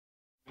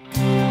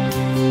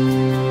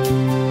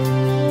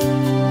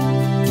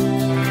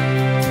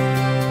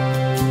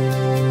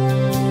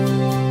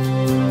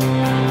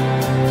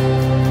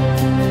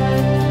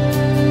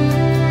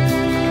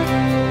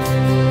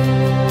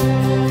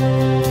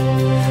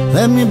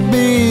Let me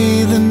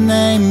be the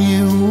name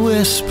you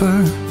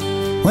whisper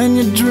when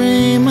you're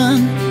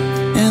dreaming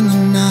in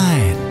the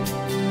night.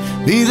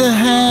 Be the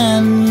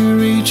hand you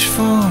reach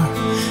for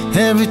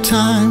every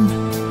time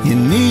you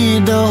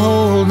need to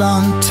hold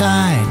on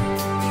tight.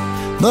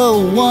 The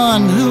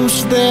one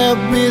who's there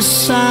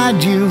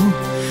beside you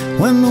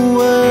when the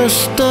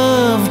worst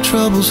of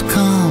troubles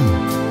come.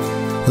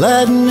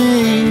 Let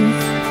me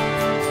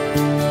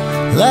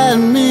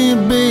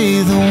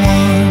be the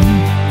one.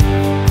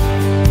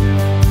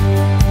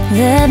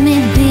 Let me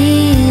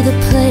be the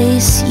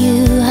place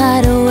you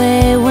hide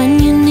away when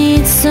you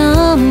need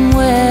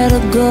somewhere to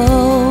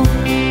go.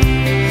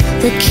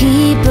 The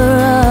keeper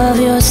of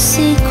your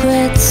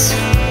secrets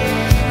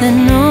that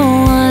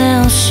no one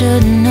else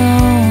should know.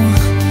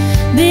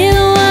 Be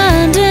the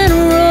winding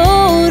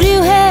road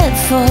you head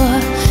for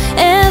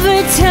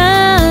every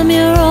time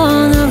you're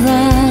on the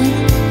run.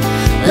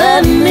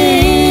 Let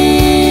me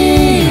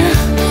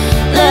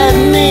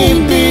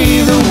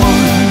be the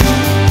one.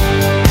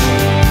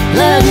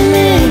 Let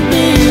me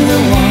be the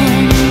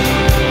one.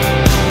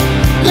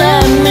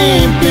 Let me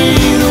be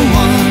the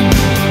one.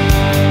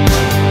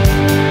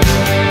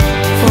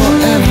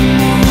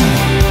 Forevermore.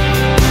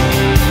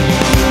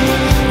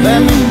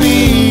 Let me be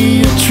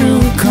a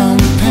true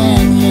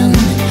companion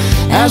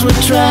as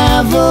we're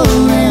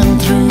traveling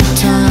through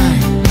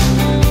time.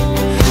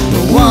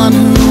 The one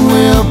who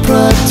will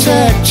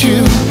protect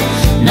you,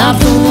 not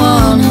the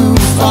one who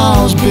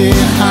falls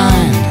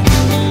behind.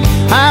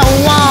 I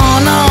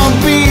wanna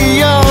be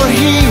your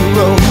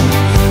hero.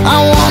 I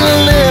wanna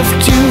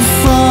lift you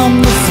from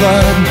the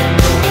flood.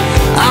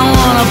 I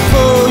wanna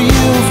pull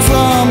you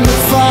from the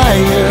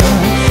fire.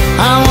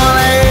 I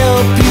wanna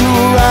help you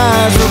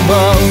rise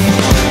above.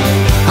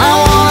 I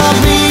wanna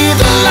be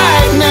the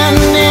lightning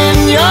in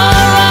your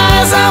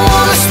eyes. I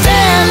wanna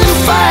stand and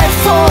fight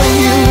for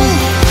you.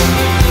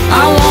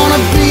 I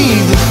wanna be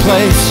the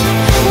place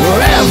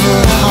wherever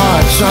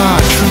hearts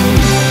are true.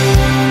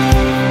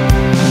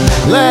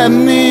 Let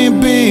me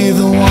be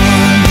the one.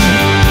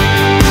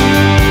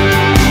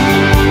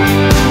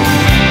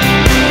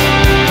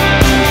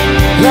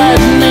 Let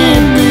me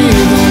be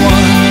the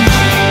one.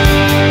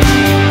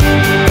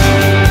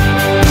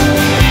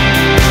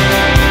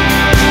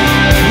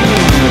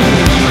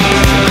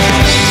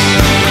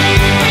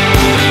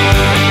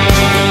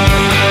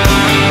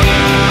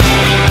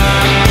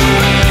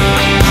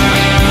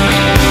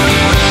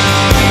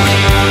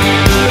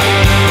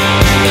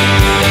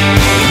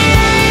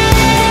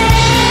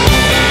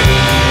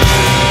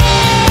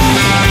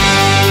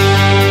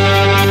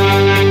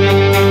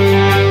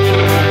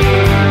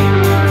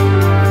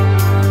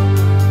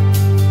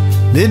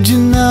 Did you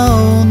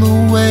know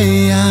the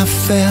way I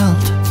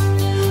felt?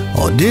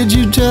 Or did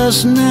you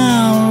just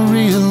now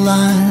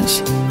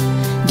realize?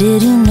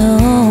 Did you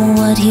know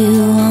what you